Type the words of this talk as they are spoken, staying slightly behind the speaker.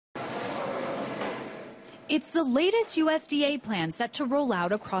It's the latest USDA plan set to roll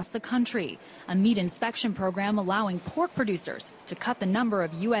out across the country, a meat inspection program allowing pork producers to cut the number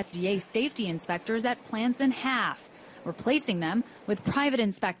of USDA safety inspectors at plants in half, replacing them with private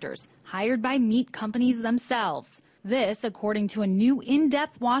inspectors hired by meat companies themselves. This, according to a new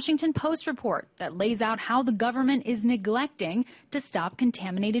in-depth Washington Post report that lays out how the government is neglecting to stop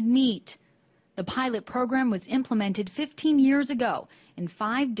contaminated meat. The pilot program was implemented 15 years ago in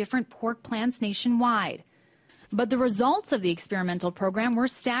 5 different pork plants nationwide. But the results of the experimental program were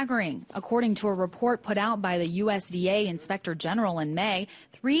staggering. According to a report put out by the USDA Inspector General in May,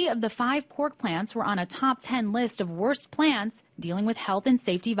 3 of the 5 pork plants were on a top 10 list of worst plants dealing with health and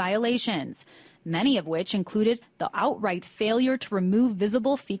safety violations, many of which included the outright failure to remove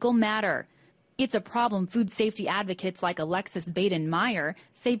visible fecal matter. It's a problem food safety advocates like Alexis Baden-Meyer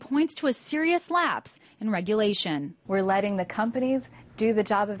say points to a serious lapse in regulation. We're letting the companies do the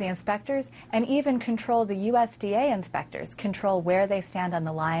job of the inspectors and even control the USDA inspectors, control where they stand on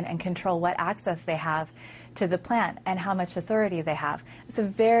the line and control what access they have to the plant and how much authority they have. It's a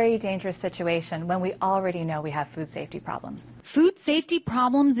very dangerous situation when we already know we have food safety problems. Food safety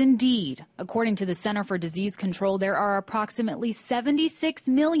problems indeed. According to the Center for Disease Control, there are approximately 76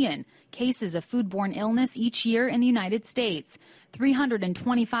 million cases of foodborne illness each year in the United States.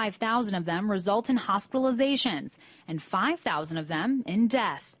 325,000 of them result in hospitalizations and 5,000 of them in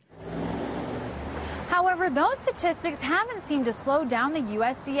death. However, those statistics haven't seemed to slow down the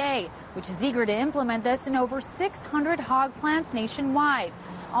USDA, which is eager to implement this in over 600 hog plants nationwide,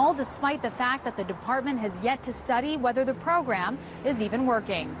 all despite the fact that the department has yet to study whether the program is even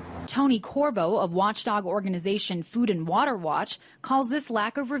working. Tony Corbo of watchdog organization Food and Water Watch calls this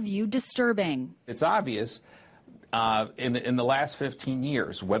lack of review disturbing. It's obvious in the last 15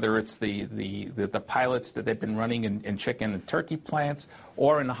 years, whether it's the pilots that they've been running in chicken and turkey plants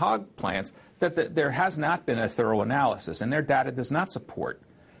or in the hog plants, that there has not been a thorough analysis, and their data does not support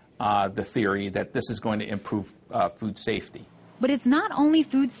the theory that this is going to improve food safety. But it's not only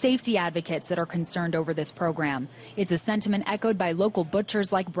food safety advocates that are concerned over this program. It's a sentiment echoed by local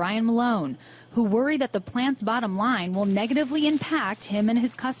butchers like Brian Malone, who worry that the plant's bottom line will negatively impact him and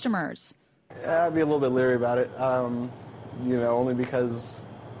his customers. Yeah, I'd be a little bit leery about it, only because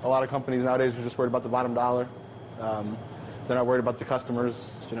a lot of companies nowadays are just worried about the bottom dollar. They're not worried about the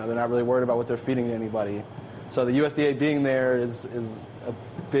customers. They're not really worried about what they're feeding to anybody. So the USDA being there is a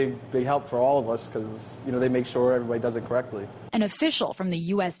big help for all of us because, they make sure everybody does it correctly. An official from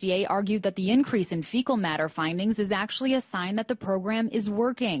the USDA argued that the increase in fecal matter findings is actually a sign that the program is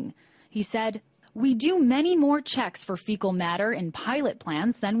working. He said, "We do many more checks for fecal matter in pilot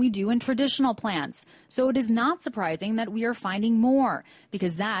plants than we do in traditional plants. So it is not surprising that we are finding more,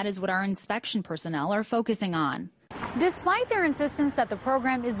 because that is what our inspection personnel are focusing on." Despite their insistence that the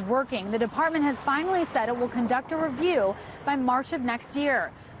program is working, the department has finally said it will conduct a review by March of next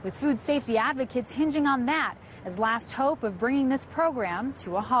year, with food safety advocates hinging on that as last hope of bringing this program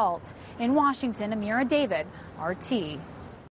to a halt. In Washington, Amira David, RT.